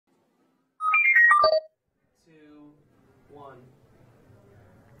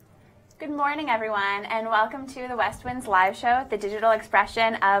Good morning, everyone, and welcome to the Westwinds live show, the digital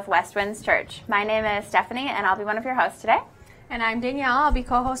expression of Westwinds Church. My name is Stephanie, and I'll be one of your hosts today. And I'm Danielle. I'll be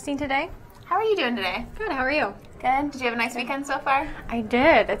co-hosting today. How are you doing today? Good. How are you? Good. Did you have a nice weekend so far? I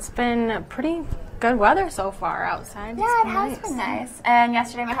did. It's been pretty good weather so far outside. Yeah, it has been nice. And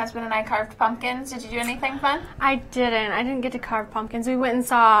yesterday my husband and I carved pumpkins. Did you do anything fun? I didn't. I didn't get to carve pumpkins. We went and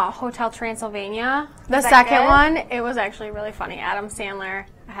saw Hotel Transylvania. The that second good? one, it was actually really funny. Adam Sandler,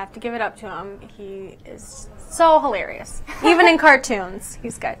 I have to give it up to him. He is so hilarious. Even in cartoons,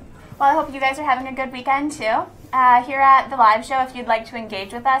 he's good. Well, I hope you guys are having a good weekend, too. Here at the live show, if you'd like to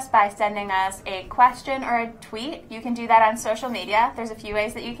engage with us by sending us a question or a tweet, you can do that on social media. There's a few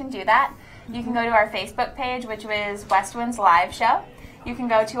ways that you can do that. You can go to our Facebook page, which is Westwinds Live Show. You can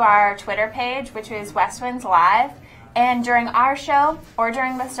go to our Twitter page, which is Westwinds Live. And during our show or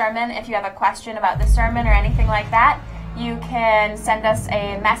during the sermon, if you have a question about the sermon or anything like that, you can send us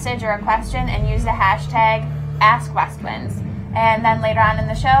a message or a question and use the hashtag AskWestwinds. And then later on in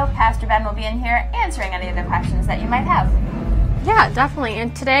the show, Pastor Ben will be in here answering any of the questions that you might have. Yeah, definitely.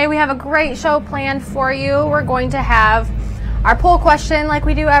 And today we have a great show planned for you. We're going to have our poll question like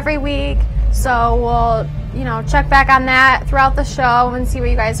we do every week. So we'll, check back on that throughout the show and see what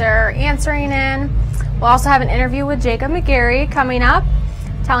you guys are answering in. We'll also have an interview with Jacob McGarry coming up,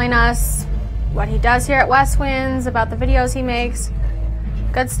 telling us what he does here at Westwinds, about the videos he makes.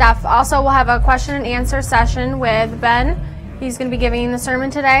 Good stuff. Also, we'll have a question and answer session with Ben. He's going to be giving the sermon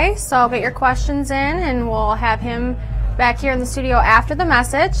today, so get your questions in, and we'll have him back here in the studio after the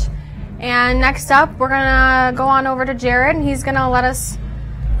message. And next up, we're going to go on over to Jared, and he's going to let us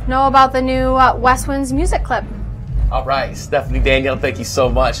know about the new Westwinds music clip. All right, Stephanie, Danielle, thank you so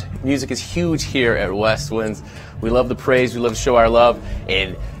much. Music is huge here at Westwinds. We love the praise, we love to show our love,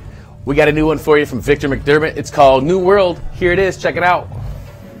 and we got a new one for you from Victor McDermott. It's called New World. Here it is, check it out.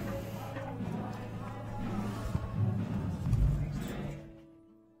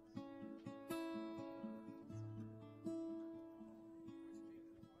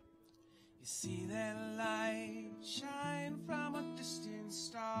 You see that light shine from a distant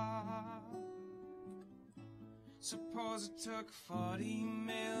star. Suppose it took 40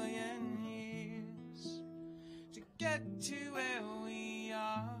 million years to get to where we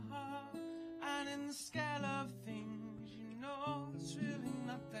are. And in the scale of things, it's really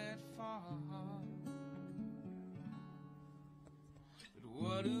not that far. But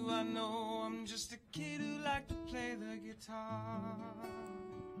what do I know? I'm just a kid who liked to play the guitar.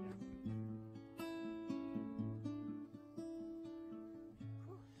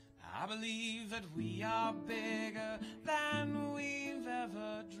 I believe that we are bigger than we've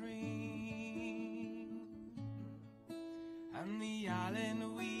ever dreamed, and the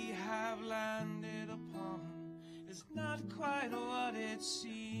island we have landed upon is not quite what it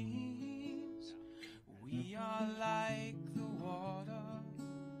seems. We are like the water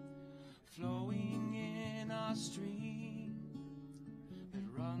flowing in our stream that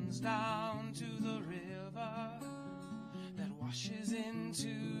runs down to the river that washes into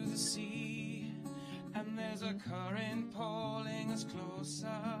the sea, and there's a current pulling us closer.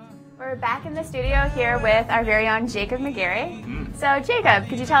 We're back in the studio here with our very own Jacob McGarry. So Jacob,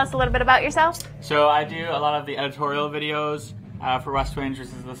 could you tell us a little bit about yourself? So I do a lot of the editorial videos for Westwinds, which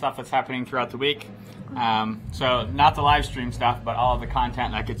is the stuff that's happening throughout the week. So not the live stream stuff, but all of the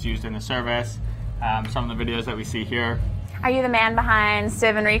content that gets used in the service, some of the videos that we see here. Are you the man behind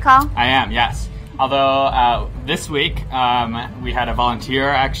Civ and Recall? I am, yes. Although this week we had a volunteer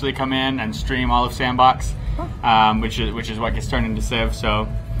actually come in and stream all of Sandbox, which is what gets turned into Civ. So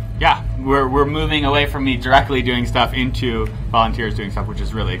yeah, we're moving away from me directly doing stuff into volunteers doing stuff, which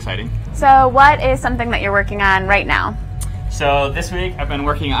is really exciting. So what is something that you're working on right now? So this week I've been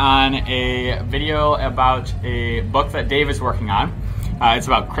working on a video about a book that Dave is working on. It's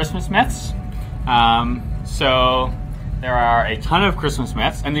about Christmas myths. So there are a ton of Christmas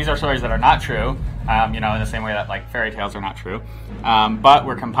myths, and these are stories that are not true, in the same way that like fairy tales are not true. But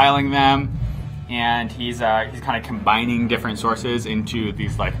we're compiling them, and he's kind of combining different sources into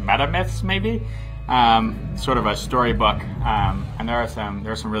these like meta myths, maybe, sort of a storybook. And there are some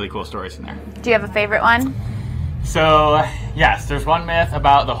really cool stories in there. Do you have a favorite one? So yes, there's one myth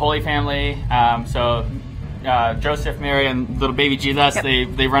about the Holy Family. Joseph, Mary, and little baby Jesus, yep.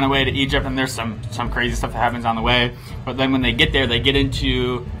 they run away to Egypt, and there's some crazy stuff that happens on the way. But then when they get there, they get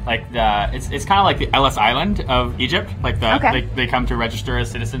into like it's kind of like the Ellis Island of Egypt. Like they come to register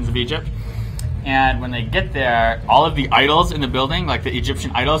as citizens of Egypt. And when they get there, all of the idols in the building, like the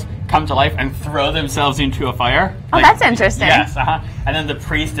Egyptian idols, come to life and throw themselves into a fire. Oh, like, that's interesting. Yes, and then the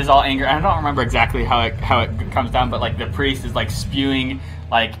priest is all angry. I don't remember exactly how it comes down, but like the priest is like spewing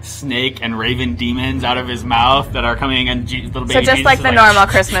like snake and raven demons out of his mouth that are coming, and little baby So just Jesus like is the normal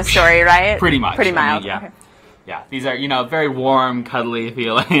Christmas story, right? Pretty much. Pretty mild. Yeah. Okay. Yeah, these are, very warm, cuddly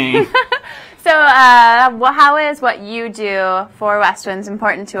feeling. So how is what you do for Westwinds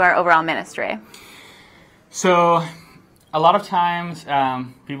important to our overall ministry? So a lot of times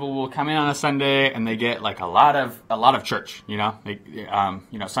people will come in on a Sunday and they get like a lot of church,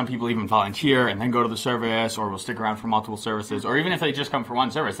 some people even volunteer and then go to the service, or will stick around for multiple services, or even if they just come for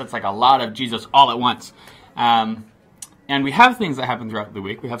one service, that's like a lot of Jesus all at once. And we have things that happen throughout the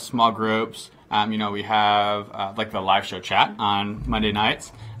week. We have small groups. We have like the live show chat on Monday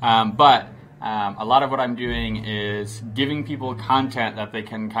nights. But a lot of what I'm doing is giving people content that they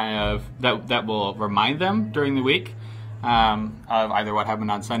can that will remind them during the week of either what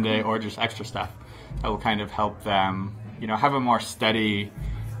happened on Sunday or just extra stuff that will kind of help them, have a more steady,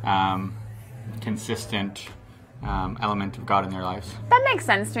 consistent element of God in their lives. That makes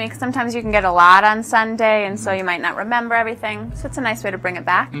sense to me, because sometimes you can get a lot on Sunday, and so you might not remember everything. So it's a nice way to bring it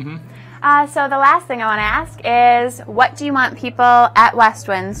back. Mm-hmm. So the last thing I want to ask is, what do you want people at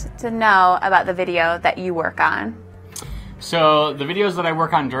Westwinds to know about the video that you work on? So the videos that I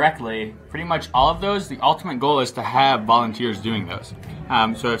work on directly, pretty much all of those, the ultimate goal is to have volunteers doing those.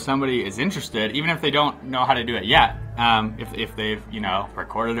 So if somebody is interested, even if they don't know how to do it yet, if they've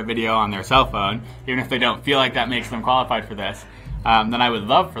recorded a video on their cell phone, even if they don't feel like that makes them qualified for this, then I would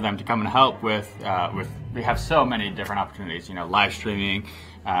love for them to come and help with we have so many different opportunities, live streaming,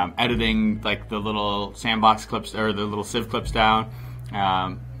 editing like the little sandbox clips or the little Civ clips down,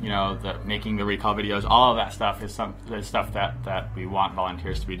 making the recall videos. All of that stuff is stuff that we want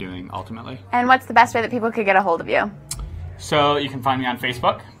volunteers to be doing ultimately. And what's the best way that people could get a hold of you? So you can find me on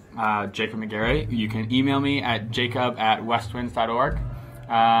Facebook, Jacob McGarry. You can email me at jacob@westwinds.org,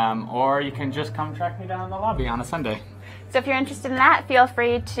 or you can just come track me down in the lobby on a Sunday. So if you're interested in that, feel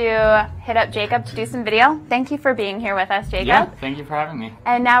free to hit up Jacob to do some video. Thank you for being here with us, Jacob. Yeah, thank you for having me.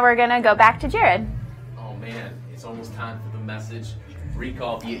 And now we're going to go back to Jared. Oh man, it's almost time for the message.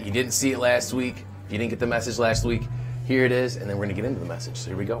 Recall. You didn't see it last week. You didn't get the message last week. Here it is, and then we're going to get into the message. So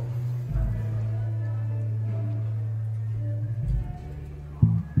here we go.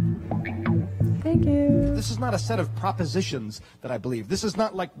 Thank you. This is not a set of propositions that I believe. This is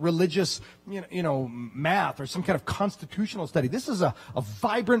not like religious, math or some kind of constitutional study. This is a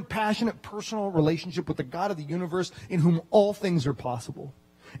vibrant, passionate, personal relationship with the God of the universe in whom all things are possible.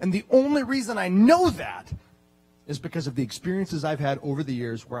 And the only reason I know that is because of the experiences I've had over the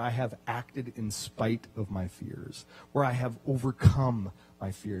years where I have acted in spite of my fears, where I have overcome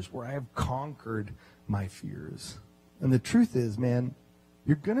my fears, where I have conquered my fears. And the truth is, man,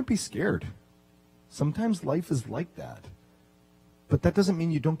 you're going to be scared. Sometimes life is like that. But that doesn't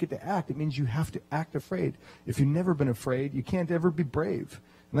mean you don't get to act. It means you have to act afraid. If you've never been afraid, you can't ever be brave.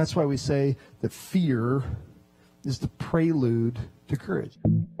 And that's why we say that fear is the prelude to courage.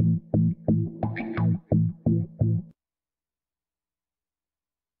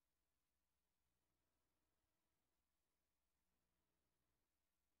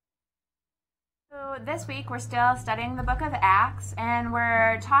 So this week we're still studying the book of Acts, and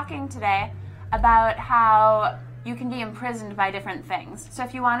we're talking today about how you can be imprisoned by different things. So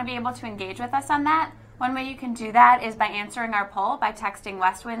if you want to be able to engage with us on that, one way you can do that is by answering our poll by texting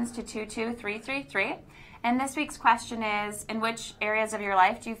Westwinds to 22333. And this week's question is, in which areas of your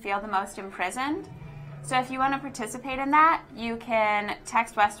life do you feel the most imprisoned? So if you want to participate in that, you can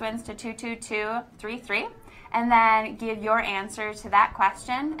text Westwinds to 22233 and then give your answer to that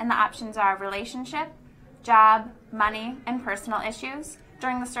question. And the options are relationship, job, money, and personal issues.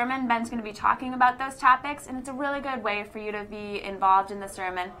 During the sermon, Ben's going to be talking about those topics, and it's a really good way for you to be involved in the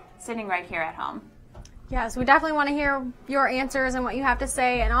sermon sitting right here at home. Yes, we definitely want to hear your answers and what you have to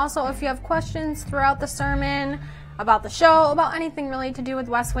say. And also, if you have questions throughout the sermon, about the show, about anything really to do with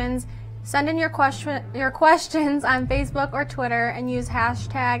Westwinds, send in your questions on Facebook or Twitter and use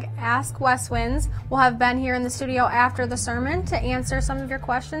hashtag AskWestwinds. We'll have Ben here in the studio after the sermon to answer some of your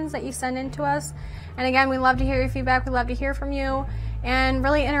questions that you send in to us. And again, we love to hear your feedback. We love to hear from you and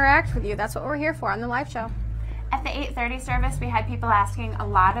really interact with you. That's what we're here for on the live show. At the 8:30 service, we had people asking a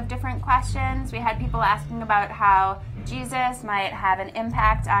lot of different questions. We had people asking about how Jesus might have an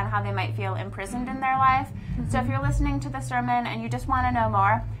impact on how they might feel imprisoned in their life. So if you're listening to the sermon and you just want to know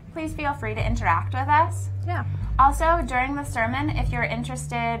more, please feel free to interact with us. Yeah. Also, during the sermon, if you're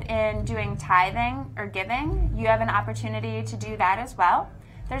interested in doing tithing or giving, you have an opportunity to do that as well.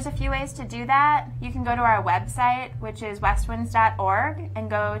 There's a few ways to do that. You can go to our website, which is westwinds.org, and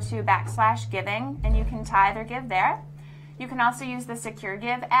go to /giving, and you can tithe or give there. You can also use the Secure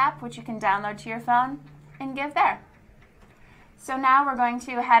Give app, which you can download to your phone and give there. So now we're going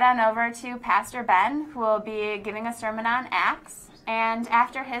to head on over to Pastor Ben, who will be giving a sermon on Acts. And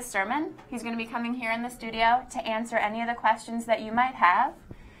after his sermon, he's going to be coming here in the studio to answer any of the questions that you might have.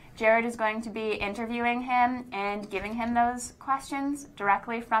 Jared is going to be interviewing him and giving him those questions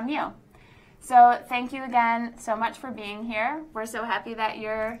directly from you. So thank you again so much for being here. We're so happy that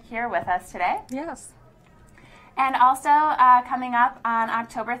you're here with us today. Yes. And also coming up on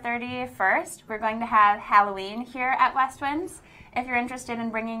October 31st, we're going to have Halloween here at Westwinds. If you're interested in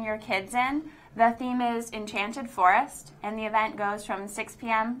bringing your kids in, the theme is Enchanted Forest, and the event goes from 6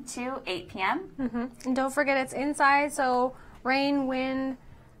 p.m. to 8 p.m. Mm-hmm. And don't forget it's inside, so rain, wind,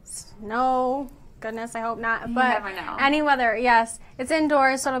 snow, goodness, I hope not. You but never know. Any weather, yes. It's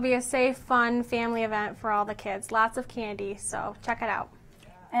indoors, so it'll be a safe, fun family event for all the kids. Lots of candy, so check it out.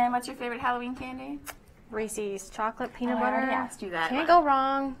 And what's your favorite Halloween candy? Reese's chocolate peanut I butter. already asked you that. Can't go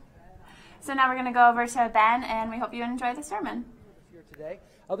wrong. So now we're going to go over to Ben, and we hope you enjoy the sermon. Here today.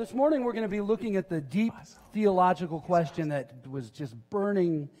 This morning we're going to be looking at the deep theological question that was just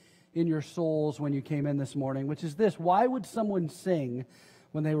burning in your souls when you came in this morning, which is this: why would someone sing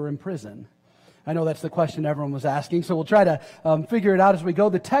when they were in prison? I know that's the question everyone was asking, so we'll try to figure it out as we go.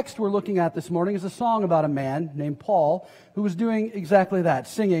 The text we're looking at this morning is a song about a man named Paul who was doing exactly that,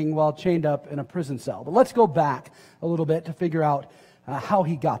 singing while chained up in a prison cell. But let's go back a little bit to figure out how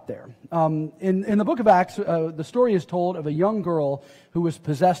he got there. In the book of Acts, the story is told of a young girl who was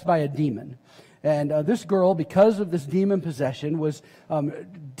possessed by a demon. And this girl, because of this demon possession, was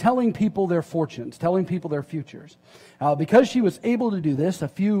telling people their fortunes, telling people their futures. Because she was able to do this, a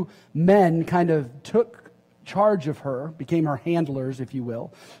few men kind of took charge of her, became her handlers, if you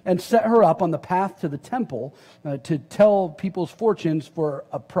will, and set her up on the path to the temple to tell people's fortunes for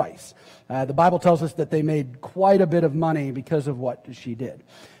a price. The Bible tells us that they made quite a bit of money because of what she did.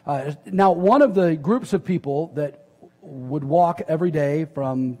 Now, one of the groups of people that would walk every day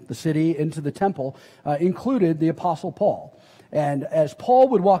from the city into the temple included the Apostle Paul. And as Paul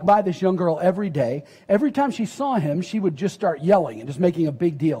would walk by this young girl every day, every time she saw him, she would just start yelling and just making a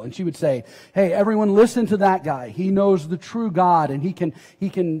big deal. And she would say, "Hey, everyone, listen to that guy. He knows the true God, and he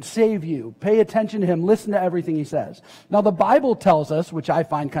can save you. Pay attention to him. Listen to everything he says." Now, the Bible tells us, which I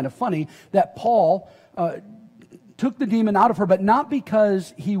find kind of funny, that Paul took the demon out of her, but not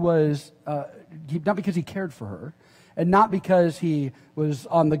because he cared for her, and not because he was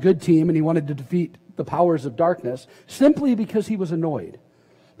on the good team and he wanted to defeat the powers of darkness, simply because he was annoyed.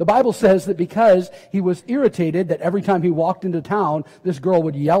 The Bible says that because he was irritated that every time he walked into town, this girl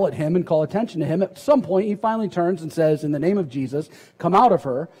would yell at him and call attention to him, at some point he finally turns and says, "In the name of Jesus, come out of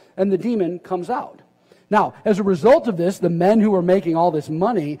her," and the demon comes out. Now, as a result of this, the men who were making all this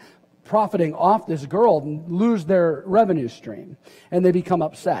money profiting off this girl lose their revenue stream, and they become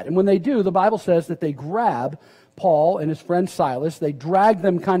upset. And when they do, the Bible says that they grab Paul and his friend Silas, they drag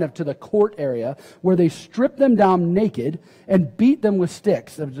them kind of to the court area where they strip them down naked and beat them with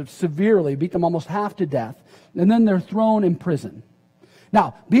sticks, severely, beat them almost half to death, and then they're thrown in prison.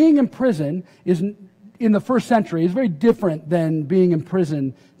 Now, being in prison in the first century is very different than being in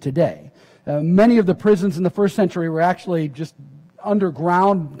prison today. Many of the prisons in the first century were actually just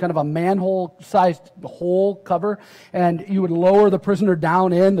underground, kind of a manhole-sized hole cover, and you would lower the prisoner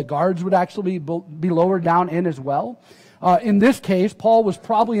down in. The guards would actually be lowered down in as well. In this case, Paul was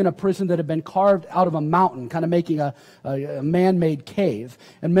probably in a prison that had been carved out of a mountain, kind of making a man-made cave.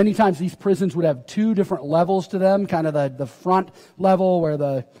 And many times these prisons would have two different levels to them, kind of the front level where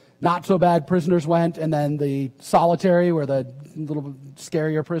the not-so-bad prisoners went, and then the solitary where the little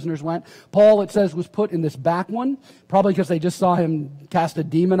scarier prisoners went. Paul, it says, was put in this back one, probably because they just saw him cast a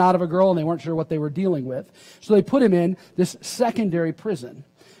demon out of a girl and they weren't sure what they were dealing with. So they put him in this secondary prison.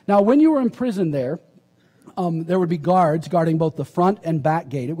 Now, when you were in prison there would be guards guarding both the front and back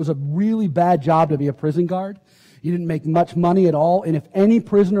gate. It was a really bad job to be a prison guard. You didn't make much money at all, and if any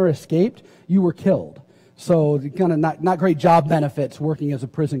prisoner escaped, you were killed. So kind of not great job benefits working as a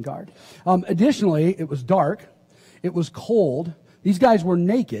prison guard. Additionally, it was dark. It was cold. These guys were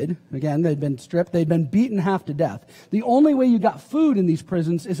naked. Again, they'd been stripped. They'd been beaten half to death. The only way you got food in these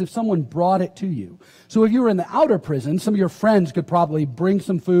prisons is if someone brought it to you. So if you were in the outer prison, some of your friends could probably bring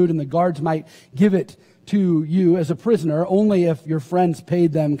some food and the guards might give it to you as a prisoner, only if your friends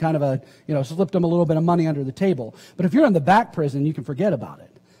paid them kind of slipped them a little bit of money under the table. But if you're in the back prison, you can forget about it.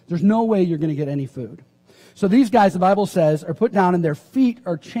 There's no way you're going to get any food. So these guys, the Bible says, are put down and their feet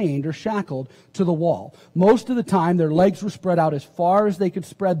are chained or shackled to the wall. Most of the time, their legs were spread out as far as they could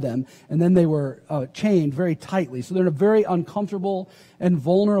spread them, and then they were chained very tightly. So they're in a very uncomfortable and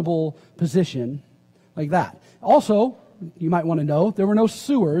vulnerable position like that. Also, you might want to know, there were no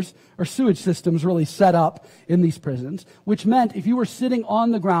sewers or sewage systems really set up in these prisons, which meant if you were sitting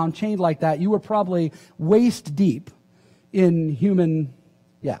on the ground chained like that, you were probably waist deep in human,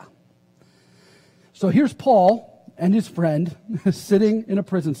 So here's Paul and his friend sitting in a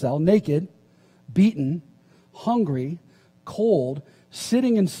prison cell, naked, beaten, hungry, cold,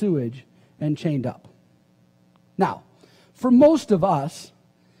 sitting in sewage, and chained up. Now, for most of us,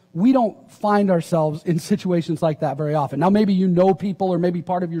 we don't find ourselves in situations like that very often. Now, maybe you know people, or maybe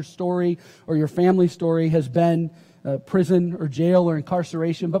part of your story or your family story has been prison or jail or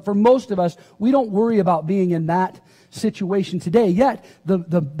incarceration. But for most of us, we don't worry about being in that situation today. Yet,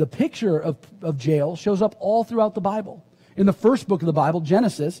 the picture of jail shows up all throughout the Bible. In the first book of the Bible,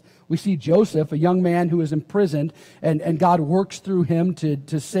 Genesis, we see Joseph, a young man who is imprisoned, and God works through him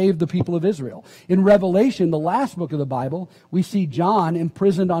to save the people of Israel. In Revelation, the last book of the Bible, we see John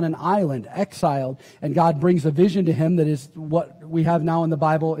imprisoned on an island, exiled, and God brings a vision to him that is what we have now in the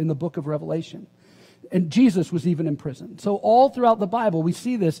Bible in the book of Revelation. And Jesus was even in prison. So all throughout the Bible, we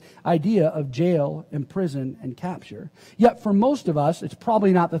see this idea of jail and prison and capture. Yet for most of us, it's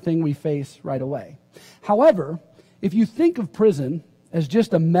probably not the thing we face right away. However, if you think of prison as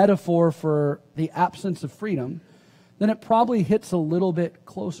just a metaphor for the absence of freedom, then it probably hits a little bit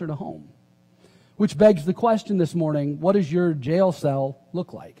closer to home. Which begs the question this morning, what does your jail cell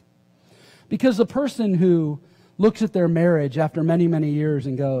look like? Because the person who looks at their marriage after many, many years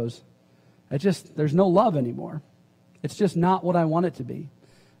and goes, there's no love anymore. It's just not what I want it to be.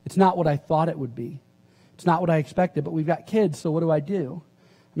 It's not what I thought it would be. It's not what I expected, but we've got kids, so what do?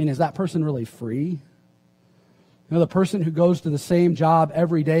 I mean, is that person really free? You know, the person who goes to the same job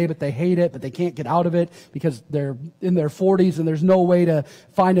every day, but they hate it, but they can't get out of it because they're in their 40s and there's no way to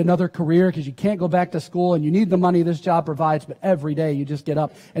find another career because you can't go back to school and you need the money this job provides, but every day you just get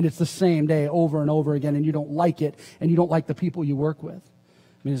up and it's the same day over and over again and you don't like it and you don't like the people you work with.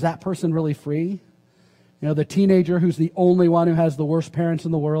 I mean, is that person really free? You know, the teenager who's the only one who has the worst parents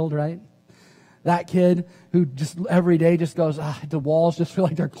in the world, right? That kid who just every day just goes, the walls just feel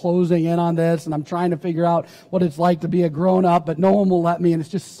like they're closing in on this, and I'm trying to figure out what it's like to be a grown-up, but no one will let me, and it's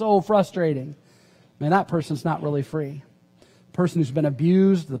just so frustrating. Man, that person's not really free. The person who's been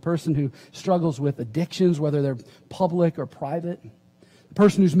abused, the person who struggles with addictions, whether they're public or private, the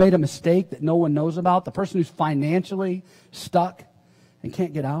person who's made a mistake that no one knows about, the person who's financially stuck and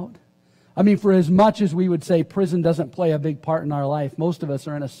can't get out. I mean, for as much as we would say prison doesn't play a big part in our life, most of us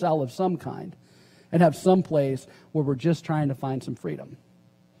are in a cell of some kind and have some place where we're just trying to find some freedom.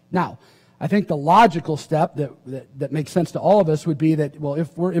 Now, I think the logical step that makes sense to all of us would be that, well,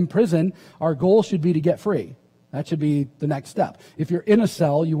 if we're in prison, our goal should be to get free. That should be the next step. If you're in a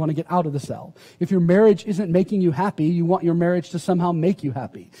cell, you want to get out of the cell. If your marriage isn't making you happy, you want your marriage to somehow make you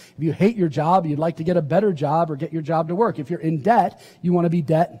happy. If you hate your job, you'd like to get a better job or get your job to work. If you're in debt, you want to be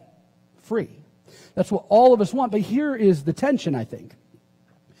debt free. That's what all of us want. But here is the tension, I think.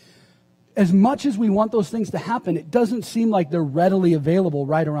 As much as we want those things to happen, it doesn't seem like they're readily available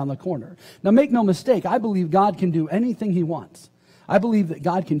right around the corner. Now, make no mistake, I believe God can do anything He wants. I believe that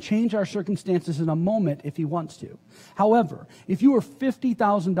God can change our circumstances in a moment if He wants to. However, if you are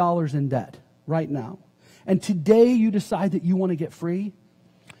 $50,000 in debt right now, and today you decide that you want to get free,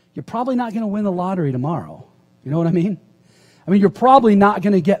 you're probably not going to win the lottery tomorrow. You know what I mean? I mean, you're probably not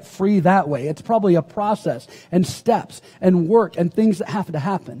going to get free that way. It's probably a process and steps and work and things that have to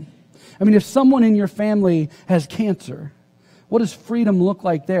happen. I mean, if someone in your family has cancer, what does freedom look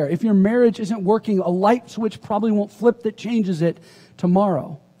like there? If your marriage isn't working, a light switch probably won't flip that changes it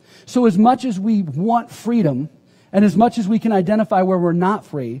tomorrow. So as much as we want freedom, and as much as we can identify where we're not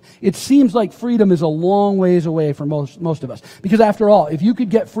free, it seems like freedom is a long ways away for most of us. Because after all, if you could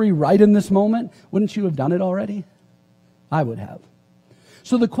get free right in this moment, wouldn't you have done it already? I would have.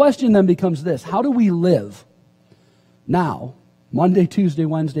 So the question then becomes this: how do we live now, Monday, Tuesday,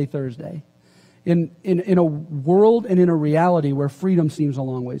 Wednesday, Thursday, in a world and in a reality where freedom seems a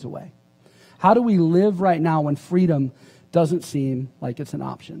long ways away? How do we live right now when freedom doesn't seem like it's an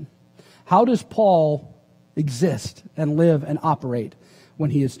option? How does Paul exist and live and operate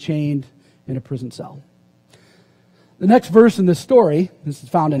when he is chained in a prison cell? The next verse in this story, this is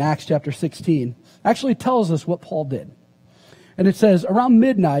found in Acts chapter 16, actually tells us what Paul did. And it says, around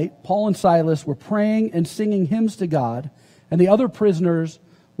midnight, Paul and Silas were praying and singing hymns to God, and the other prisoners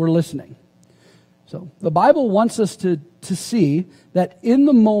were listening. So the Bible wants us to see that in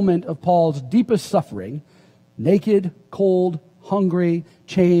the moment of Paul's deepest suffering, naked, cold, hungry,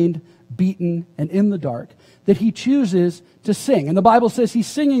 chained, beaten, and in the dark, that he chooses to sing. And the Bible says he's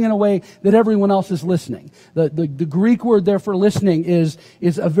singing in a way that everyone else is listening. The Greek word there for listening is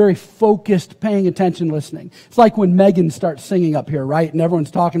a very focused, paying attention listening. It's like when Megan starts singing up here, right? And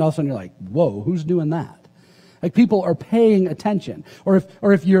everyone's talking, all of a sudden you're like, whoa, who's doing that? Like people are paying attention. Or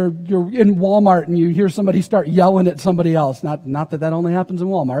if you're in Walmart and you hear somebody start yelling at somebody else, not that only happens in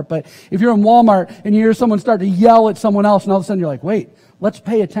Walmart, but if you're in Walmart and you hear someone start to yell at someone else and all of a sudden you're like, wait, let's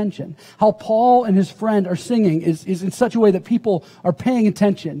pay attention. How Paul and his friend are singing is in such a way that people are paying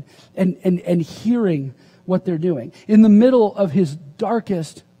attention and hearing what they're doing. In the middle of his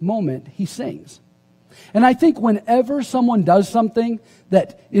darkest moment, he sings. And I think whenever someone does something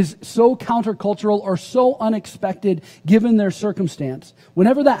that is so countercultural or so unexpected given their circumstance,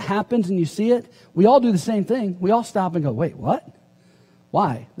 whenever that happens and you see it, we all do the same thing. We all stop and go, wait, what?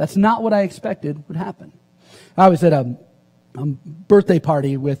 Why? That's not what I expected would happen. I was at a birthday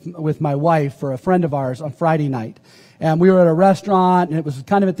party with my wife for a friend of ours on Friday night. And we were at a restaurant, and it was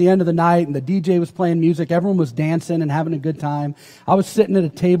kind of at the end of the night, and the DJ was playing music. Everyone was dancing and having a good time. I was sitting at a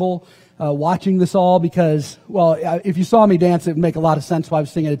table watching this all because, well, if you saw me dance, it would make a lot of sense why I was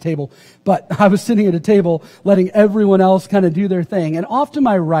sitting at a table. But I was sitting at a table letting everyone else kind of do their thing. And off to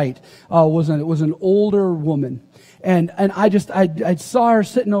my right was an older woman. And I saw her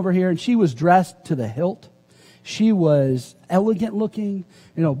sitting over here, and she was dressed to the hilt. She was elegant looking,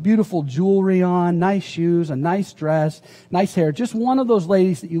 beautiful jewelry on, nice shoes, a nice dress, nice hair. Just one of those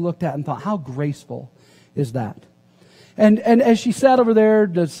ladies that you looked at and thought, how graceful is that? And as she sat over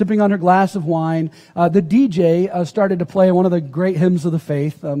there sipping on her glass of wine, the DJ started to play one of the great hymns of the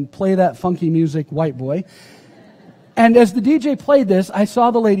faith, Play That Funky Music, White Boy. And as the DJ played this, I saw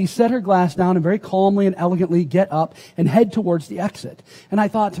the lady set her glass down and very calmly and elegantly get up and head towards the exit. And I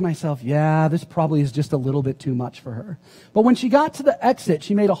thought to myself, yeah, this probably is just a little bit too much for her. But when she got to the exit,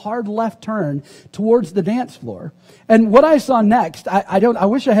 she made a hard left turn towards the dance floor. And what I saw next, I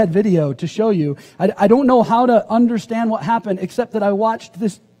wish I had video to show you. I don't know how to understand what happened, except that I watched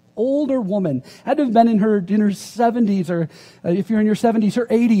this older woman, had to have been in her 70s, or if you're in your 70s, her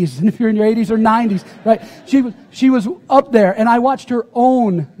 80s, and if you're in your 80s or 90s, right? She was up there, and I watched her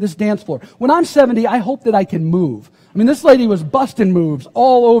own this dance floor. When I'm 70, I hope that I can move. I mean, this lady was busting moves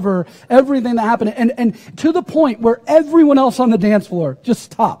all over everything that happened, and to the point where everyone else on the dance floor just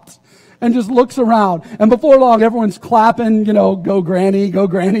stops and just looks around, and before long, everyone's clapping, go granny,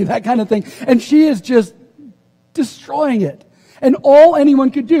 that kind of thing, and she is just destroying it. And all anyone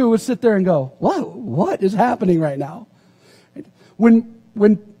could do was sit there and go, whoa, what is happening right now? When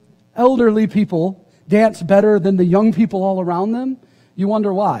elderly people dance better than the young people all around them, you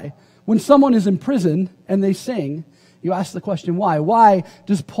wonder why. When someone is in prison and they sing, you ask the question, why? Why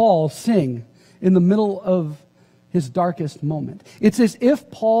does Paul sing in the middle of his darkest moment? It's as if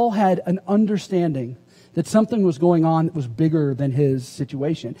Paul had an understanding that something was going on that was bigger than his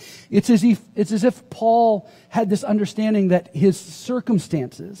situation. It's as if Paul had this understanding that his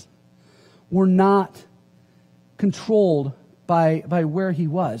circumstances were not controlled by where he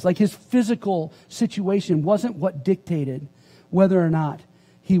was. Like his physical situation wasn't what dictated whether or not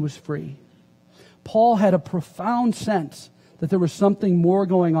he was free. Paul had a profound sense that there was something more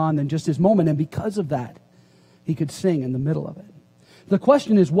going on than just his moment, and because of that, he could sing in the middle of it. The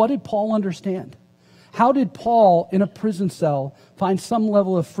question is, what did Paul understand? How did Paul, in a prison cell, find some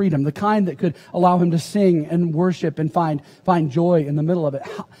level of freedom, the kind that could allow him to sing and worship and find joy in the middle of it?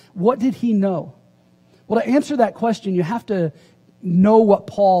 What did he know? Well, to answer that question, you have to know what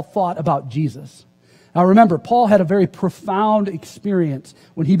Paul thought about Jesus. Now remember, Paul had a very profound experience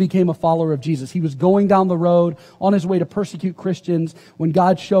when he became a follower of Jesus. He was going down the road on his way to persecute Christians when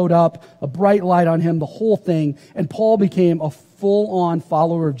God showed up, a bright light on him, the whole thing, and Paul became a full-on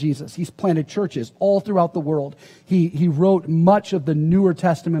follower of Jesus. He's planted churches all throughout the world. He wrote much of the Newer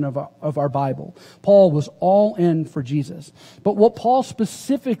Testament of our Bible. Paul was all in for Jesus. But what Paul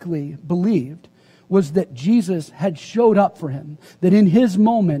specifically believed was that Jesus had showed up for him, that in his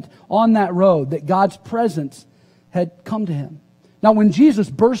moment on that road, that God's presence had come to him. Now, when Jesus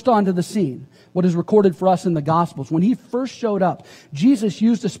burst onto the scene, what is recorded for us in the Gospels, when he first showed up, Jesus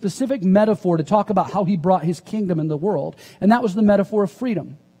used a specific metaphor to talk about how he brought his kingdom in the world, and that was the metaphor of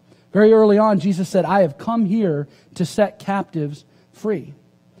freedom. Very early on, Jesus said, I have come here to set captives free.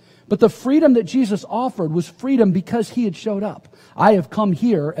 But the freedom that Jesus offered was freedom because he had showed up. I have come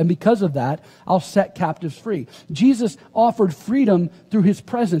here, and because of that, I'll set captives free. Jesus offered freedom through his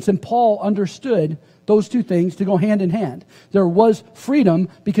presence, and Paul understood those two things to go hand in hand. There was freedom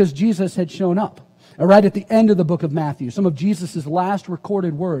because Jesus had shown up. Right at the end of the book of Matthew, some of Jesus' last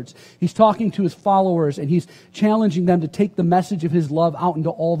recorded words. He's talking to his followers, and he's challenging them to take the message of his love out into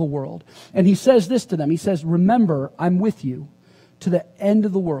all the world. And he says this to them. He says, remember, I'm with you to the end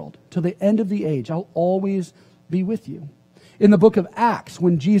of the world, to the end of the age. I'll always be with you. In the book of Acts,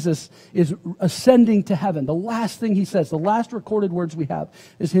 when Jesus is ascending to heaven, the last thing he says, the last recorded words we have,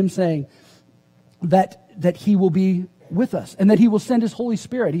 is him saying that he will be with us and that he will send his Holy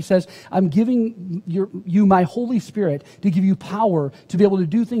Spirit. He says, I'm giving you my Holy Spirit to give you power to be able to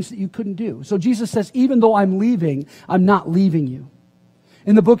do things that you couldn't do. So Jesus says, even though I'm leaving, I'm not leaving you.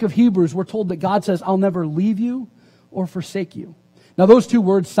 In the book of Hebrews, we're told that God says, I'll never leave you or forsake you. Now, those two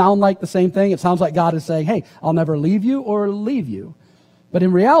words sound like the same thing. It sounds like God is saying, hey, I'll never leave you or leave you. But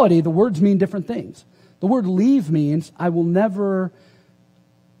in reality, the words mean different things. The word leave means I will never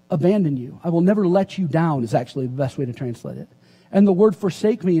abandon you. I will never let you down is actually the best way to translate it. And the word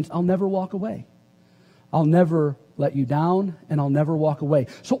forsake means I'll never walk away. I'll never let you down, and I'll never walk away.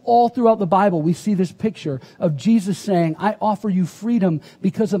 So all throughout the Bible, we see this picture of Jesus saying, I offer you freedom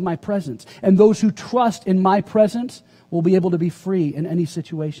because of my presence. And those who trust in my presence will be able to be free in any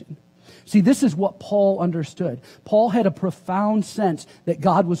situation. See, this is what Paul understood. Paul had a profound sense that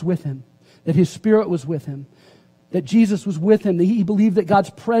God was with him, that his Spirit was with him, that Jesus was with him, that he believed that God's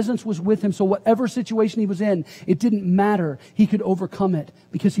presence was with him. So whatever situation he was in, it didn't matter. He could overcome it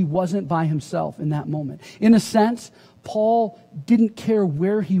because he wasn't by himself in that moment. In a sense, Paul didn't care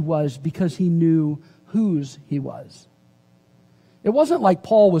where he was because he knew whose he was. It wasn't like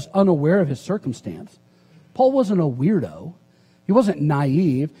Paul was unaware of his circumstance. Paul wasn't a weirdo. He wasn't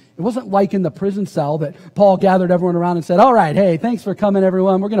naive. It wasn't like in the prison cell that Paul gathered everyone around and said, all right, hey, thanks for coming,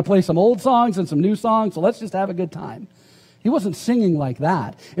 everyone. We're going to play some old songs and some new songs, so let's just have a good time. He wasn't singing like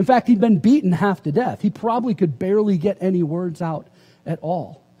that. In fact, he'd been beaten half to death. He probably could barely get any words out at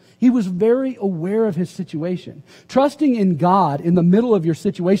all. He was very aware of his situation. Trusting in God in the middle of your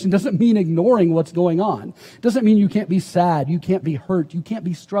situation doesn't mean ignoring what's going on. It doesn't mean you can't be sad, you can't be hurt, you can't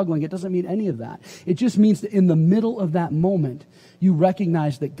be struggling. It doesn't mean any of that. It just means that in the middle of that moment, you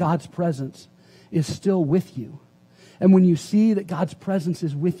recognize that God's presence is still with you. And when you see that God's presence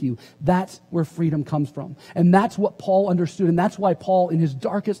is with you, that's where freedom comes from. And that's what Paul understood. And that's why Paul, in his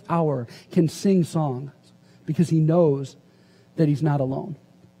darkest hour, can sing songs, because he knows that he's not alone.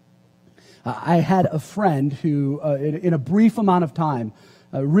 I had a friend who, in a brief amount of time,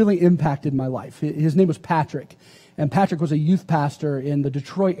 really impacted my life. His name was Patrick. And Patrick was a youth pastor in the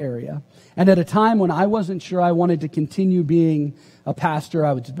Detroit area. And at a time when I wasn't sure I wanted to continue being a pastor,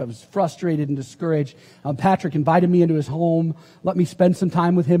 I was frustrated and discouraged, Patrick invited me into his home, let me spend some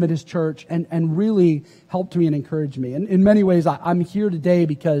time with him at his church, and really helped me and encouraged me. And in many ways, I'm here today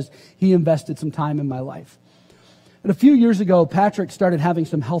because he invested some time in my life. And a few years ago, Patrick started having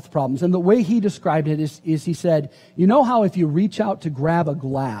some health problems. And the way he described it is he said, you know how if you reach out to grab a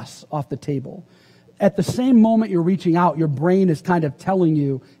glass off the table, at the same moment you're reaching out, your brain is kind of telling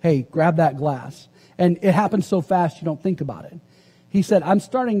you, hey, grab that glass. And it happens so fast you don't think about it. He said, I'm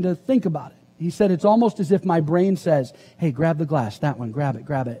starting to think about it. He said, it's almost as if my brain says, hey, grab the glass, that one, grab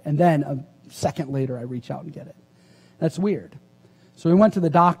it. And then a second later, I reach out and get it. That's weird. So he went to the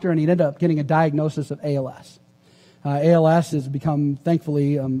doctor and he ended up getting a diagnosis of ALS. ALS has become,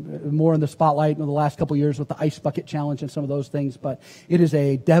 thankfully, more in the spotlight in the last couple of years with the ice bucket challenge and some of those things, but it is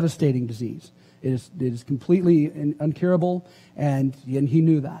a devastating disease. It is completely uncurable, and he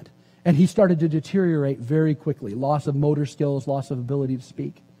knew that. And he started to deteriorate very quickly, loss of motor skills, loss of ability to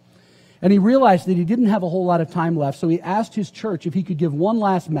speak. And he realized that he didn't have a whole lot of time left, so he asked his church if he could give one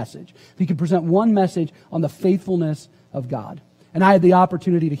last message, if he could present one message on the faithfulness of God. And I had the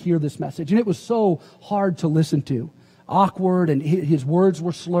opportunity to hear this message. And it was so hard to listen to. Awkward, and his words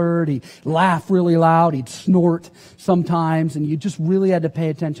were slurred. He'd laugh really loud. He'd snort sometimes. And you just really had to pay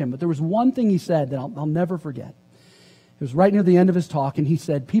attention. But there was one thing he said that I'll never forget. It was right near the end of his talk. And he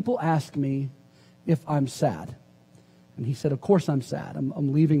said, people ask me if I'm sad. And he said, of course I'm sad.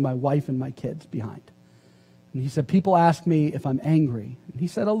 I'm leaving my wife and my kids behind. And he said, people ask me if I'm angry. And he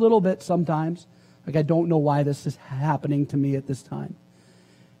said, a little bit sometimes. Like, I don't know why this is happening to me at this time.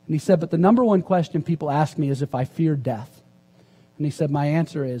 And he said, but the number one question people ask me is if I fear death. And he said, my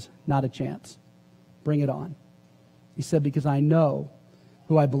answer is, not a chance. Bring it on. He said, because I know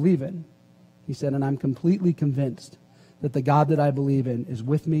who I believe in. He said, and I'm completely convinced that the God that I believe in is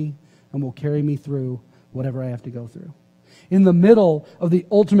with me and will carry me through whatever I have to go through. In the middle of the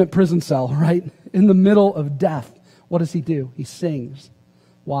ultimate prison cell, right? In the middle of death, what does he do? He sings.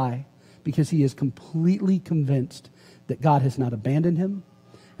 Why? Because he is completely convinced that God has not abandoned him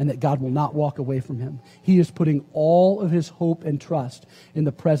and that God will not walk away from him. He is putting all of his hope and trust in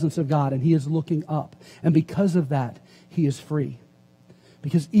the presence of God, and he is looking up. And because of that, he is free.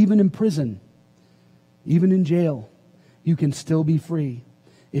 Because even in prison, even in jail, you can still be free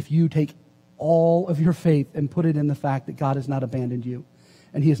if you take all of your faith and put it in the fact that God has not abandoned you,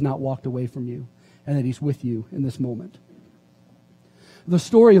 and he has not walked away from you, and that he's with you in this moment. The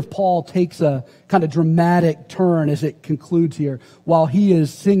story of Paul takes a kind of dramatic turn as it concludes here. While he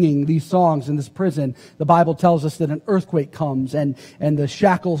is singing these songs in this prison, the Bible tells us that an earthquake comes and the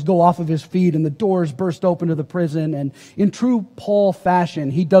shackles go off of his feet and the doors burst open to the prison. And in true Paul fashion,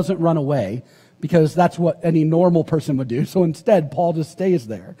 he doesn't run away, because that's what any normal person would do. So instead, Paul just stays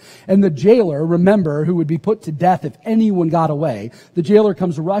there. And the jailer, remember, who would be put to death if anyone got away, the jailer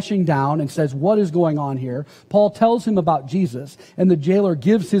comes rushing down and says, "What is going on here?" Paul tells him about Jesus, and the jailer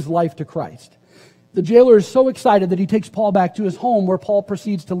gives his life to Christ. The jailer is so excited that he takes Paul back to his home, where Paul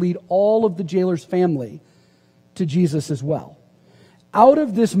proceeds to lead all of the jailer's family to Jesus as well. Out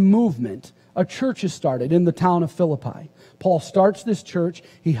of this movement, a church is started in the town of Philippi. Paul starts this church,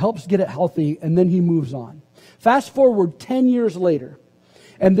 he helps get it healthy, and then he moves on. Fast forward 10 years later,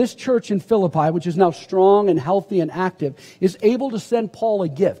 and this church in Philippi, which is now strong and healthy and active, is able to send Paul a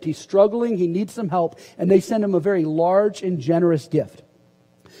gift. He's struggling, he needs some help, and they send him a very large and generous gift.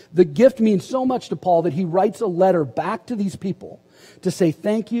 The gift means so much to Paul that he writes a letter back to these people to say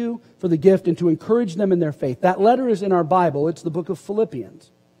thank you for the gift and to encourage them in their faith. That letter is in our Bible. It's the book of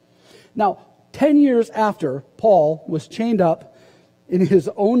Philippians. Now, 10 years after Paul was chained up in his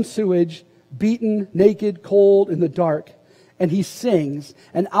own sewage, beaten, naked, cold, in the dark, and he sings,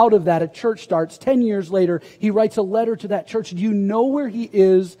 and out of that a church starts. 10 years later, he writes a letter to that church. Do you know where he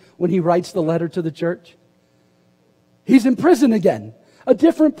is when he writes the letter to the church? He's in prison again, a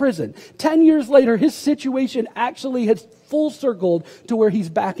different prison. 10 years later, his situation actually has full circled to where he's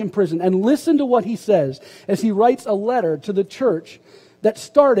back in prison. And listen to what he says as he writes a letter to the church that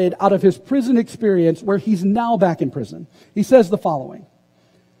started out of his prison experience, where he's now back in prison. He says the following: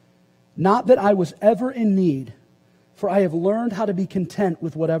 "Not that I was ever in need, for I have learned how to be content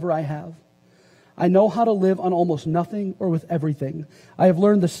with whatever I have. I know how to live on almost nothing or with everything. I have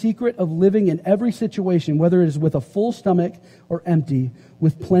learned the secret of living in every situation, whether it is with a full stomach or empty,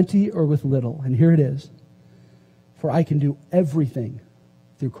 with plenty or with little." And here it is: "For I can do everything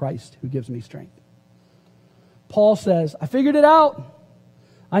through Christ who gives me strength." Paul says, I figured it out.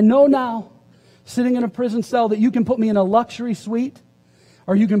 I know now, sitting in a prison cell, that you can put me in a luxury suite,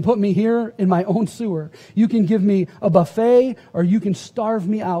 or you can put me here in my own sewer. You can give me a buffet, or you can starve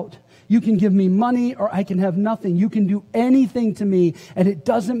me out. You can give me money, or I can have nothing. You can do anything to me, and it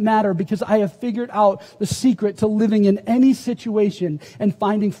doesn't matter, because I have figured out the secret to living in any situation and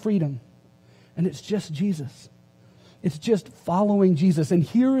finding freedom. And it's just Jesus. It's just following Jesus. And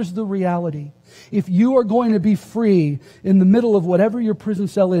here is the reality. If you are going to be free in the middle of whatever your prison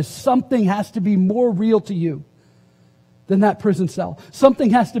cell is, something has to be more real to you than that prison cell. Something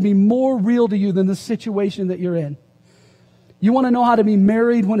has to be more real to you than the situation that you're in. You want to know how to be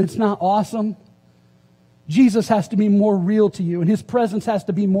married when it's not awesome? Jesus has to be more real to you, and his presence has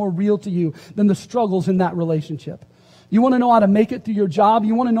to be more real to you than the struggles in that relationship. You want to know how to make it through your job?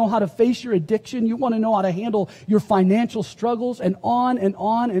 You want to know how to face your addiction? You want to know how to handle your financial struggles? And on and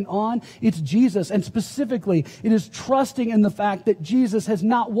on and on. It's Jesus. And specifically, it is trusting in the fact that Jesus has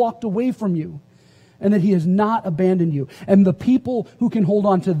not walked away from you and that he has not abandoned you. And the people who can hold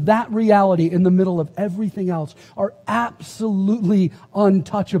on to that reality in the middle of everything else are absolutely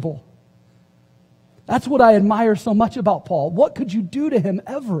untouchable. That's what I admire so much about Paul. What could you do to him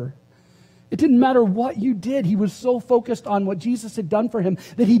ever? It didn't matter what you did. He was so focused on what Jesus had done for him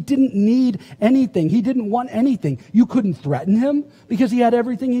that he didn't need anything. He didn't want anything. You couldn't threaten him because he had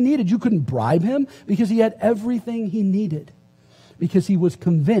everything he needed. You couldn't bribe him because he had everything he needed, because he was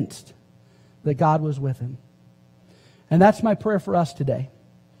convinced that God was with him. And that's my prayer for us today.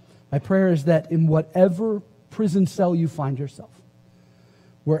 My prayer is that in whatever prison cell you find yourself,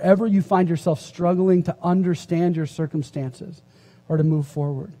 wherever you find yourself struggling to understand your circumstances or to move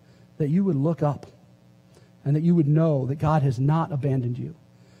forward, that you would look up and that you would know that God has not abandoned you,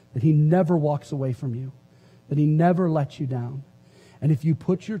 that he never walks away from you, that he never lets you down. And if you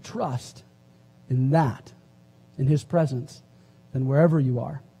put your trust in that, in his presence, then wherever you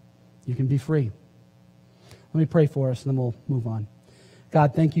are, you can be free. Let me pray for us and then we'll move on.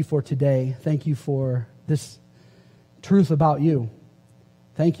 God, thank you for today. Thank you for this truth about you.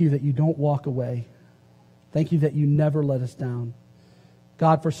 Thank you that you don't walk away. Thank you that you never let us down.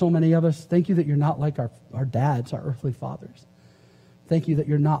 God, for so many of us, thank you that you're not like our dads, our earthly fathers. Thank you that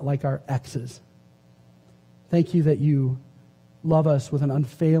you're not like our exes. Thank you that you love us with an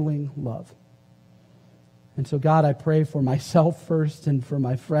unfailing love. And so, God, I pray for myself first and for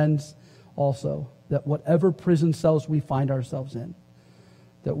my friends also, that whatever prison cells we find ourselves in,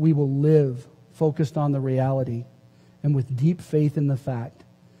 that we will live focused on the reality and with deep faith in the fact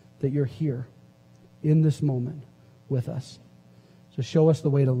that you're here in this moment with us. So show us the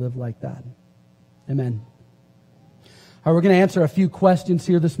way to live like that. Amen. All right, we're going to answer a few questions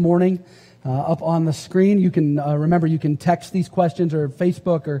here this morning. Up on the screen, you can remember you can text these questions or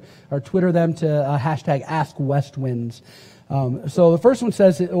Facebook or Twitter them to hashtag #AskWestwinds. So the first one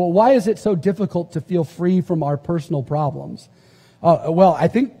says, well, why is it so difficult to feel free from our personal problems? Well, I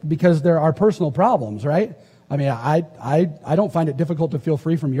think because there are personal problems, right? I mean, I don't find it difficult to feel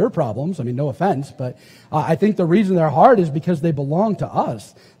free from your problems. I mean, no offense, but I think the reason they're hard is because they belong to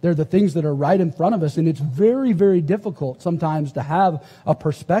us. They're the things that are right in front of us, and it's very, very difficult sometimes to have a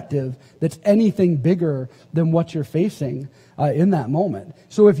perspective that's anything bigger than what you're facing in that moment.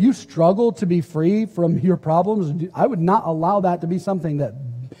 So if you struggle to be free from your problems, I would not allow that to be something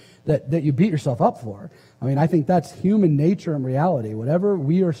that you beat yourself up for. I mean, I think that's human nature and reality. Whatever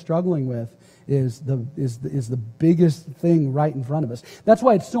we are struggling with is the biggest thing right in front of us. That's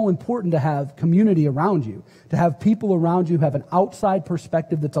why it's so important to have community around you, to have people around you who have an outside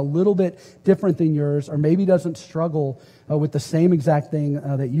perspective that's a little bit different than yours, or maybe doesn't struggle with the same exact thing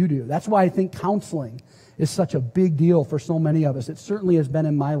that you do. That's why I think counseling is such a big deal for so many of us. It certainly has been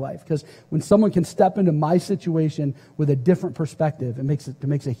in my life, because when someone can step into my situation with a different perspective, it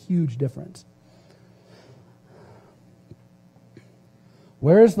makes a huge difference.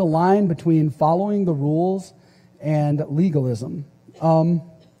 Where is the line between following the rules and legalism? Well,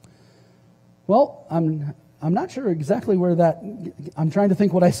 I'm not sure exactly where that. I'm trying to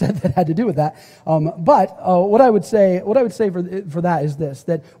think what I said that had to do with that. But what I would say for that is this: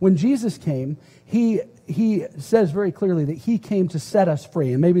 that when Jesus came, he says very clearly that he came to set us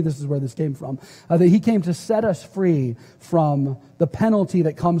free, and maybe this is where this came from. That he came to set us free from the penalty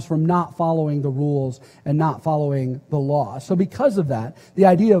that comes from not following the rules and not following the law. So because of that, the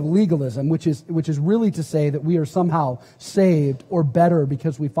idea of legalism, which is really to say that we are somehow saved or better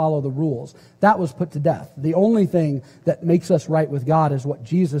because we follow the rules, that was put to death. The only thing that makes us right with God is what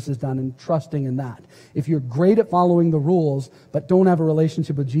Jesus has done, and trusting in that. If you're great at following the rules but don't have a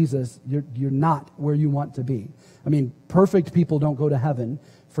relationship with Jesus, you're not where you want to be. I mean, perfect people don't go to heaven.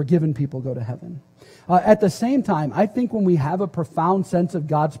 Forgiven people go to heaven. At the same time, I think when we have a profound sense of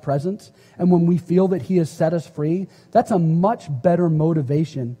God's presence and when we feel that He has set us free, that's a much better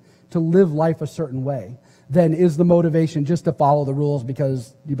motivation to live life a certain way than is the motivation just to follow the rules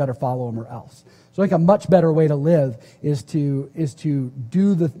because you better follow them or else. So I think a much better way to live is to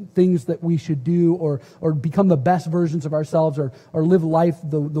do the things that we should do, or become the best versions of ourselves, or live life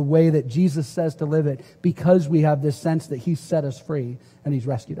the way that Jesus says to live it, because we have this sense that He's set us free and He's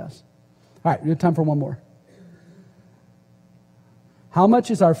rescued us. All right, we have time for one more. How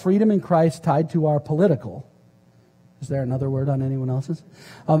much is our freedom in Christ tied to our political? Is there another word on anyone else's?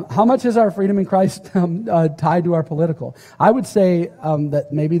 How much is our freedom in Christ tied to our political? I would say that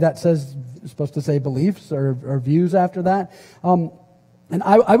maybe that says, supposed to say beliefs or views after that. And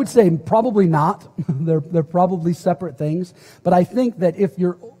I would say probably not. They're probably separate things. But I think that if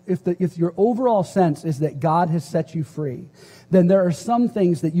your overall sense is that God has set you free, then there are some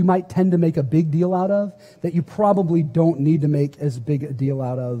things that you might tend to make a big deal out of that you probably don't need to make as big a deal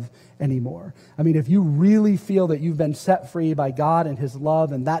out of anymore. I mean, if you really feel that you've been set free by God and His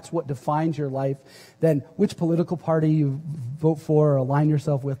love, and that's what defines your life, then which political party you vote for or align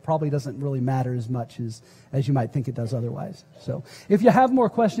yourself with probably doesn't really matter as much as you might think it does otherwise. So if you have more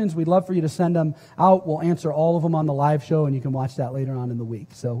questions, we'd love for you to send them out. We'll answer all of them on the live show, and you can watch that later on in the week.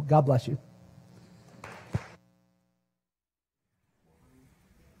 So God bless you.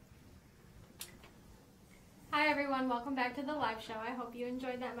 Hi everyone, welcome back to the live show. I hope you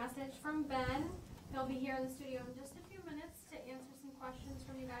enjoyed that message from Ben. He'll be here in the studio in just a few minutes to answer some questions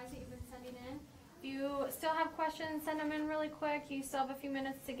from you guys that you've been sending in. If you still have questions, send them in really quick. You still have a few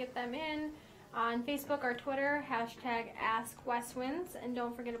minutes to get them in on Facebook or Twitter, hashtag #AskWestwinds. And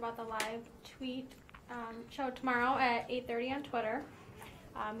don't forget about the live tweet show tomorrow at 8:30 on Twitter.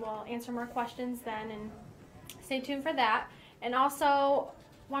 We'll answer more questions then, and stay tuned for that. And also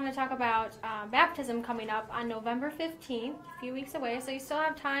want to talk about baptism coming up on November 15th, a few weeks away. So you still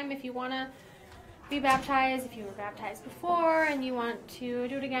have time if you want to be baptized, if you were baptized before and you want to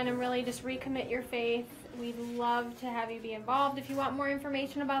do it again and really just recommit your faith. We'd love to have you be involved. If you want more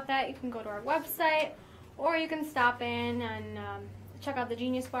information about that, you can go to our website, or you can stop in and check out the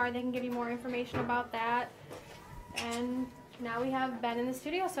Genius Bar. They can give you more information about that. And now we have Ben in the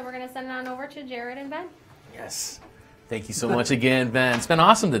studio, so we're going to send it on over to Jared and Ben. Yes. Thank you so much again, Ben. It's been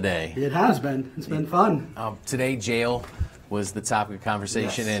awesome today. It has been. It's been fun. Today, jail was the topic of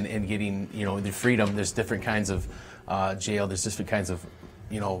conversation, Yes. and getting, the freedom. There's different kinds of jail. There's different kinds of,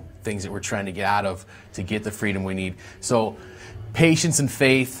 things that we're trying to get out of to get the freedom we need. So, patience and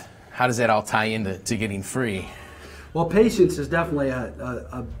faith, how does that all tie into getting free? Well, patience is definitely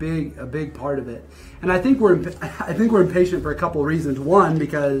a big part of it, and I think we're impatient for a couple of reasons. One,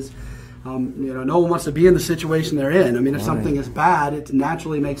 because no one wants to be in the situation they're in. I mean, if something is bad, it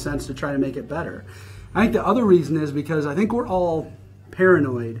naturally makes sense to try to make it better. I think the other reason is because I think we're all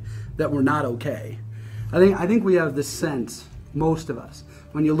paranoid that we're not okay. I think we have this sense, most of us,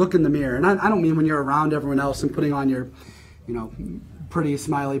 when you look in the mirror, and I don't mean when you're around everyone else and putting on your, pretty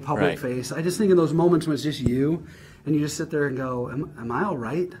smiley public face. I just think in those moments when it's just you, and you just sit there and go, am I all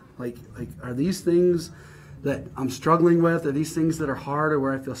right? Like, are these things that I'm struggling with? Are these things that are hard or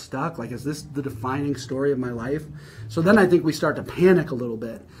where I feel stuck? Like, is this the defining story of my life? So then I think we start to panic a little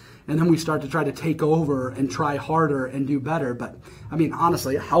bit. And then we start to try to take over and try harder and do better. But, I mean,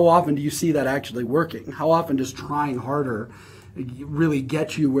 honestly, how often do you see that actually working? How often does trying harder really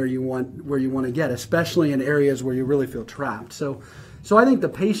get you where you want to get, especially in areas where you really feel trapped? So I think the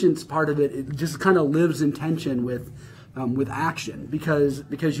patience part of it just kind of lives in tension with action, because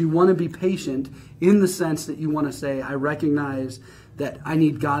you want to be patient in the sense that you want to say, I recognize that I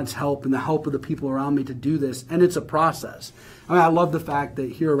need God's help and the help of the people around me to do this, and it's a process. I mean, I love the fact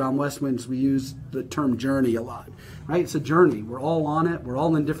that here around Westwinds we use the term journey a lot, right? It's a journey. We're all on it. We're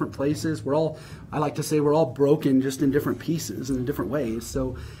all in different places. I like to say we're all broken just in different pieces and in different ways.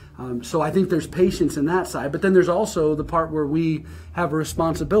 So I think there's patience in that side, but then there's also the part where we have a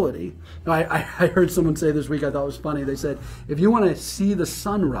responsibility. I heard someone say this week, I thought it was funny. They said, if you want to see the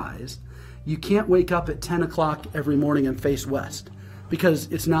sunrise, you can't wake up at 10 o'clock every morning and face west,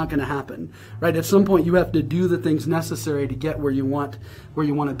 because it's not going to happen, right? At some point, you have to do the things necessary to get where you want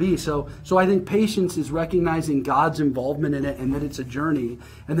to be. So I think patience is recognizing God's involvement in it and that it's a journey.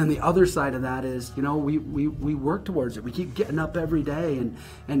 And then the other side of that is, we work towards it. We keep getting up every day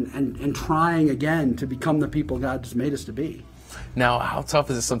and trying again to become the people God has made us to be. Now, how tough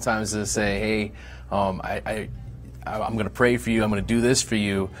is it sometimes to say, hey, I'm going to pray for you, I'm going to do this for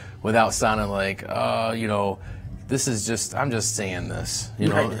you, without sounding like, this is just, I'm just saying this,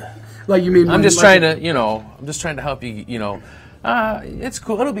 Right. Like you mean? I'm just trying to, I'm just trying to help you, it's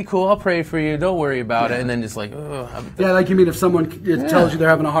cool, it'll be cool, I'll pray for you, don't worry about it, and then just like, like you mean if someone tells you they're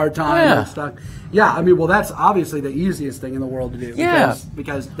having a hard time or stuck. Yeah, I mean, well, that's obviously the easiest thing in the world to do.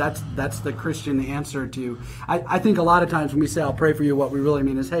 Because that's the Christian answer to, I think a lot of times when we say I'll pray for you, what we really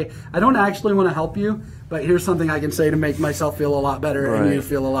mean is, hey, I don't actually want to help you, but here's something I can say to make myself feel a lot better and you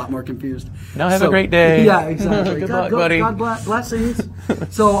feel a lot more confused. Now have a great day. Yeah, exactly. Good luck, buddy. God blessings.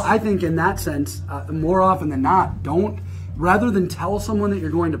 So I think in that sense, more often than not, rather than tell someone that you're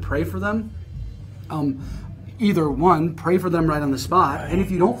going to pray for them, either one, pray for them right on the spot, and if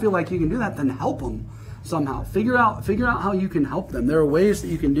you don't feel like you can do that, then help them somehow. Figure out how you can help them. There are ways that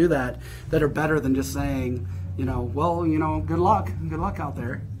you can do that are better than just saying, good luck out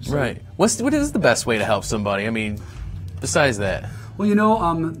there. So, right. What is the best way to help somebody? I mean, besides that. Well,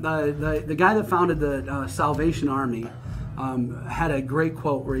 the guy that founded the Salvation Army had a great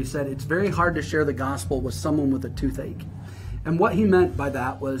quote where he said, it's very hard to share the gospel with someone with a toothache. And what he meant by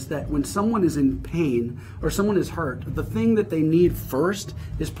that was that when someone is in pain or someone is hurt, the thing that they need first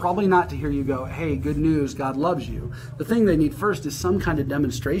is probably not to hear you go, hey, good news, God loves you. The thing they need first is some kind of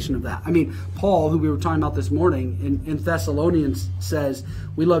demonstration of that. I mean, Paul, who we were talking about this morning in Thessalonians, says,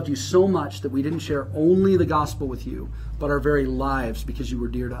 we loved you so much that we didn't share only the gospel with you, but our very lives because you were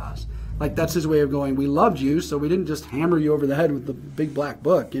dear to us. Like, that's his way of going, we loved you, so we didn't just hammer you over the head with the big black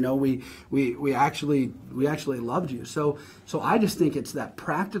book. We actually loved you. So I just think it's that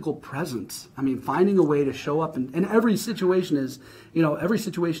practical presence. I mean, finding a way to show up, and every situation is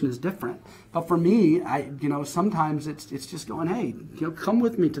different. But for me, sometimes it's just going, hey, come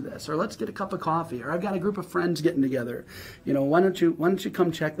with me to this, or let's get a cup of coffee, or I've got a group of friends getting together. Why don't you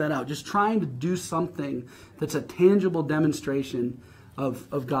come check that out? Just trying to do something that's a tangible demonstration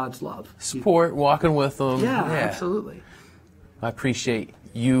of God's love. Support, walking with them. Yeah, absolutely. I appreciate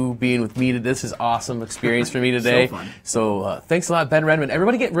you being with me today. This is awesome experience for me today. So fun. So thanks a lot, Ben Redmond.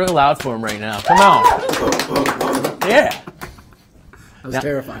 Everybody get real loud for him right now. Come on. Yeah. That was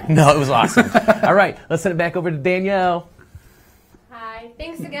terrifying. No, it was awesome. All right, let's send it back over to Danielle. Hi.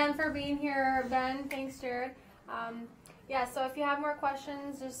 Thanks again for being here, Ben. Thanks, Jared. So if you have more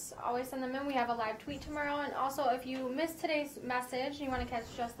questions, just always send them in. We have a live tweet tomorrow. And also, if you missed today's message, you want to catch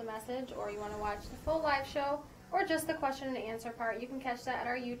just the message, or you want to watch the full live show, or just the question and answer part, you can catch that at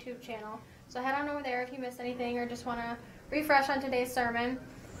our YouTube channel. So head on over there if you missed anything or just want to refresh on today's sermon.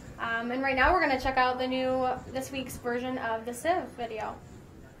 And right now we're going to check out this week's version of the Civ video.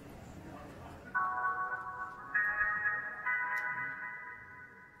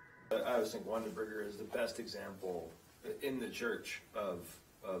 I always think Wanda Berger is the best example in the church of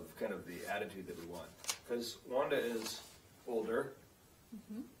kind of the attitude that we want. Because Wanda is older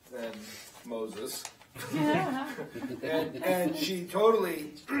than Moses. and she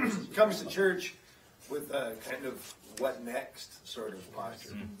totally comes to church with a kind of what next sort of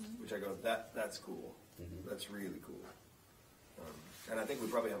posture, which I go, that's cool. That's really cool. And I think we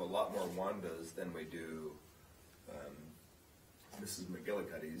probably have a lot more Wandas than we do Mrs.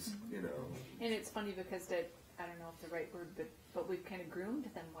 McGillicuddy's, you know. And it's funny because I don't know if the right word, but we've kind of groomed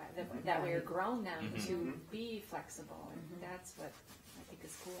them that we're grown them to be flexible, and that's what I think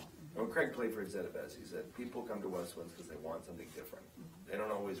is cool. Well, Craig Playford said it best. He said, people come to Westwinds because they want something different. They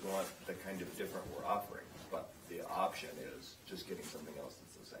don't always want the kind of different we're offering, but the option is just getting something else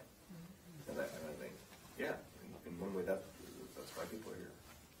that's the same. And I think, yeah, in one way, that's why people are here.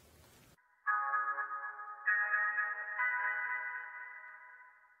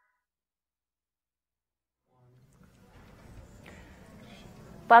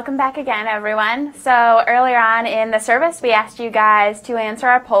 Welcome back again, everyone. So earlier on in the service, we asked you guys to answer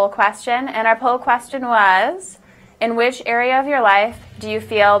our poll question, and our poll question was, in which area of your life do you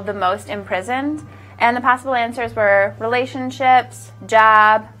feel the most imprisoned? And the possible answers were relationships,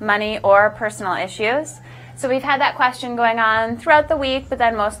 job, money, or personal issues. So we've had that question going on throughout the week, but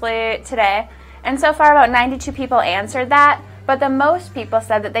then mostly today. And so far, about 92 people answered that, but the most people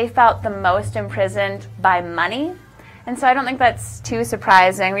said that they felt the most imprisoned by money. And so I don't think that's too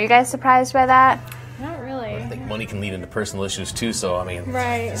surprising. Were you guys surprised by that? Not really. I think money can lead into personal issues too, so I mean,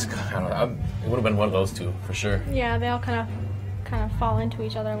 right. I don't know, it would have been one of those two for sure. Yeah, they all kind of fall into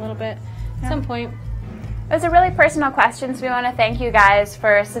each other a little bit at some point. It was a really personal question, so we want to thank you guys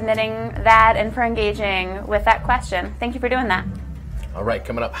for submitting that and for engaging with that question. Thank you for doing that. All right,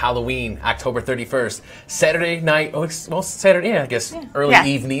 coming up, Halloween, October 31st, Saturday night. Saturday, I guess, early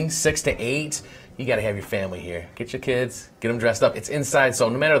evening, 6 to 8. You got to have your family here. Get your kids, get them dressed up. It's inside, so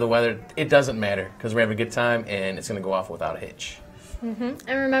no matter the weather, it doesn't matter because we're having a good time and it's going to go off without a hitch. And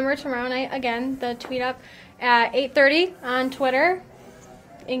remember, tomorrow night, again, the tweet up at 8:30 on Twitter.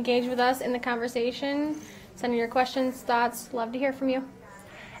 Engage with us in the conversation. Send in your questions, thoughts. Love to hear from you.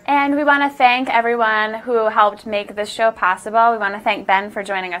 And we want to thank everyone who helped make this show possible. We want to thank Ben for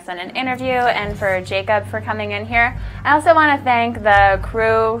joining us in an interview and for Jacob for coming in here. I also want to thank the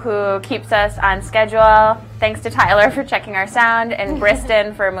crew who keeps us on schedule. Thanks to Tyler for checking our sound and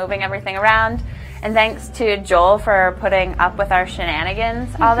Briston for moving everything around. And thanks to Joel for putting up with our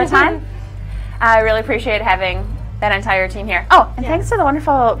shenanigans all the time. I really appreciate having that entire team here. Oh, and thanks to the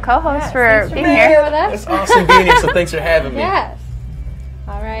wonderful co-hosts for being here with us. It's awesome being here, so thanks for having me. Yes.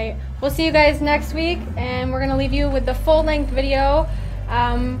 All right. We'll see you guys next week, and we're going to leave you with the full-length video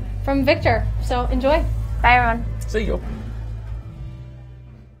from Victor. So enjoy. Bye, everyone. See you.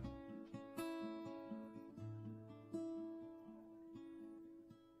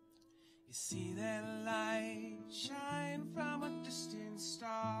 You see that light shine from a distant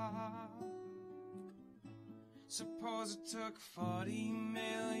star. Suppose it took 40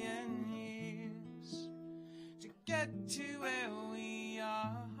 million years to get to where we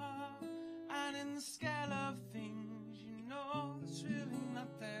are. And in the scale of things, you know it's really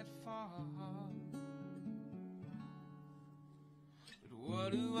not that far. But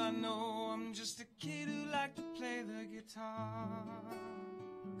what do I know? I'm just a kid who liked to play the guitar.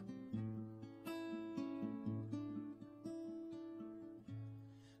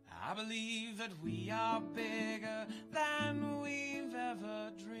 I believe that we are bigger than we've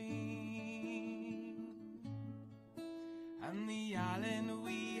ever dreamed. And the island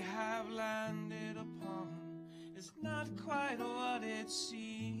we have landed upon is not quite what it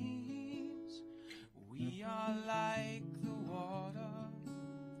seems. We are like the water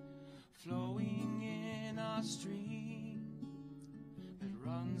flowing in our stream that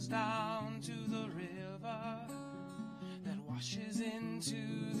runs down to the river that washes into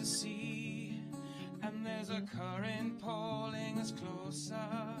the sea. And there's a current pulling us closer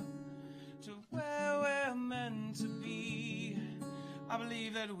to where we're meant to be. I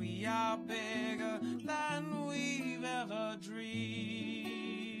believe that we are bigger than we've ever dreamed.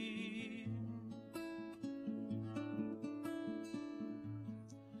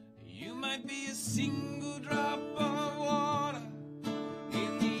 You might be a single drop of water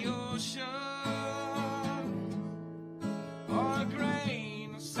in the ocean, or a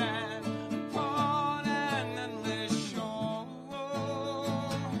grain of sand upon an endless shore.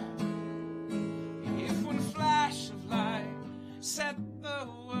 the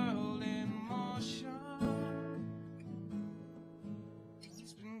world in motion.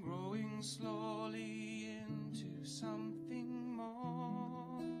 It's been growing slowly into something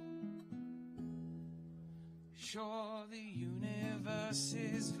more. Sure, the universe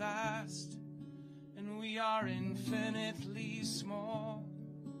is vast, and we are infinitely small.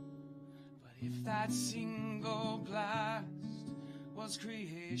 But if that single blast was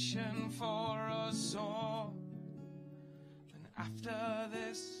creation for us all, then after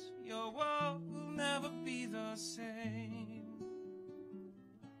this, your world will never be the same.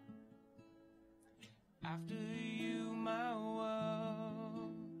 After you, my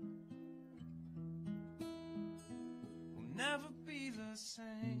world will never be the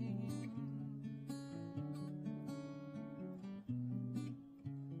same.